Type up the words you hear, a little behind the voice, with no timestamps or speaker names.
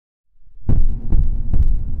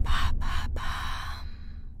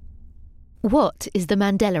What is the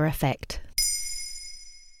Mandela effect?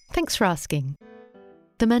 Thanks for asking.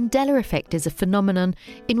 The Mandela effect is a phenomenon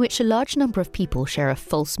in which a large number of people share a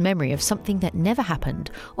false memory of something that never happened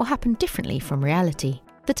or happened differently from reality.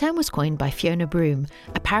 The term was coined by Fiona Broome,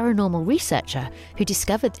 a paranormal researcher who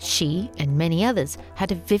discovered that she and many others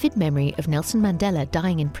had a vivid memory of Nelson Mandela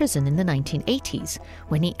dying in prison in the 1980s,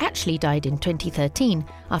 when he actually died in 2013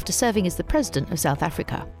 after serving as the president of South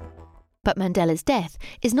Africa. But Mandela's death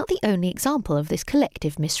is not the only example of this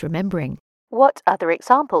collective misremembering. What other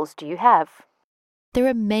examples do you have? There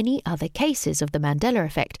are many other cases of the Mandela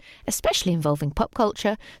effect, especially involving pop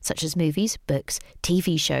culture, such as movies, books,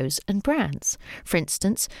 TV shows, and brands. For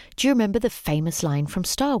instance, do you remember the famous line from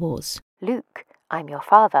Star Wars? Luke, I'm your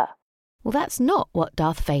father. Well, that's not what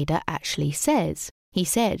Darth Vader actually says. He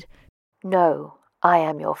said, No, I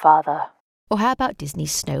am your father. Or how about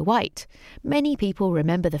Disney's Snow White? Many people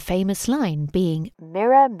remember the famous line being,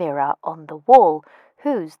 Mirror, mirror on the wall,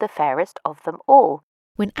 who's the fairest of them all?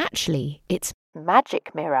 When actually it's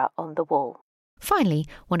Magic mirror on the wall. Finally,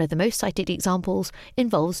 one of the most cited examples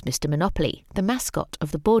involves Mr. Monopoly, the mascot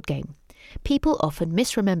of the board game. People often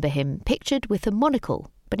misremember him pictured with a monocle,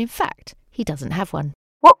 but in fact, he doesn't have one.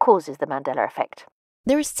 What causes the Mandela effect?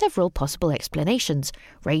 There are several possible explanations,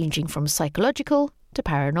 ranging from psychological to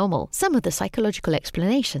paranormal. Some of the psychological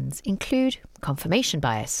explanations include confirmation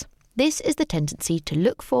bias. This is the tendency to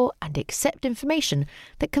look for and accept information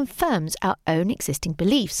that confirms our own existing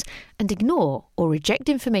beliefs and ignore or reject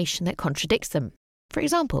information that contradicts them. For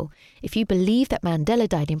example, if you believe that Mandela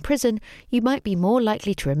died in prison, you might be more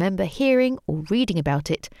likely to remember hearing or reading about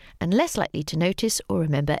it and less likely to notice or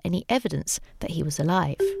remember any evidence that he was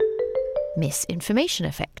alive. Misinformation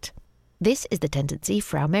effect. This is the tendency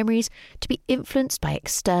for our memories to be influenced by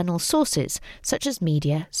external sources, such as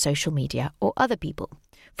media, social media, or other people.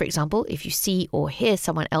 For example, if you see or hear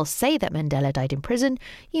someone else say that Mandela died in prison,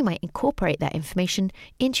 you might incorporate that information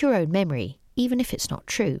into your own memory, even if it's not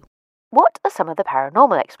true. What are some of the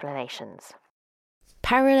paranormal explanations?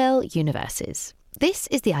 Parallel universes. This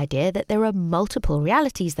is the idea that there are multiple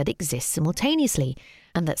realities that exist simultaneously,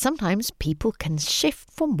 and that sometimes people can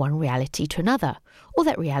shift from one reality to another, or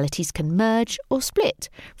that realities can merge or split.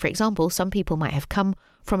 For example, some people might have come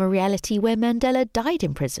from a reality where Mandela died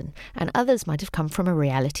in prison, and others might have come from a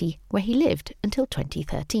reality where he lived until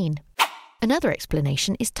 2013. Another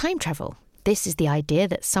explanation is time travel. This is the idea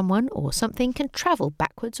that someone or something can travel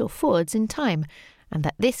backwards or forwards in time, and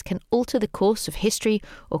that this can alter the course of history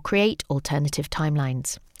or create alternative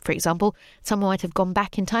timelines. For example, someone might have gone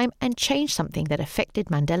back in time and changed something that affected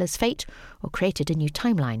Mandela's fate or created a new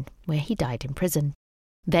timeline where he died in prison.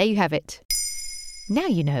 There you have it. Now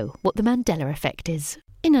you know what the Mandela effect is.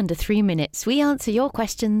 In under 3 minutes, we answer your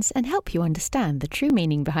questions and help you understand the true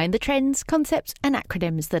meaning behind the trends, concepts, and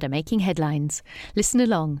acronyms that are making headlines. Listen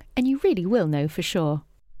along, and you really will know for sure.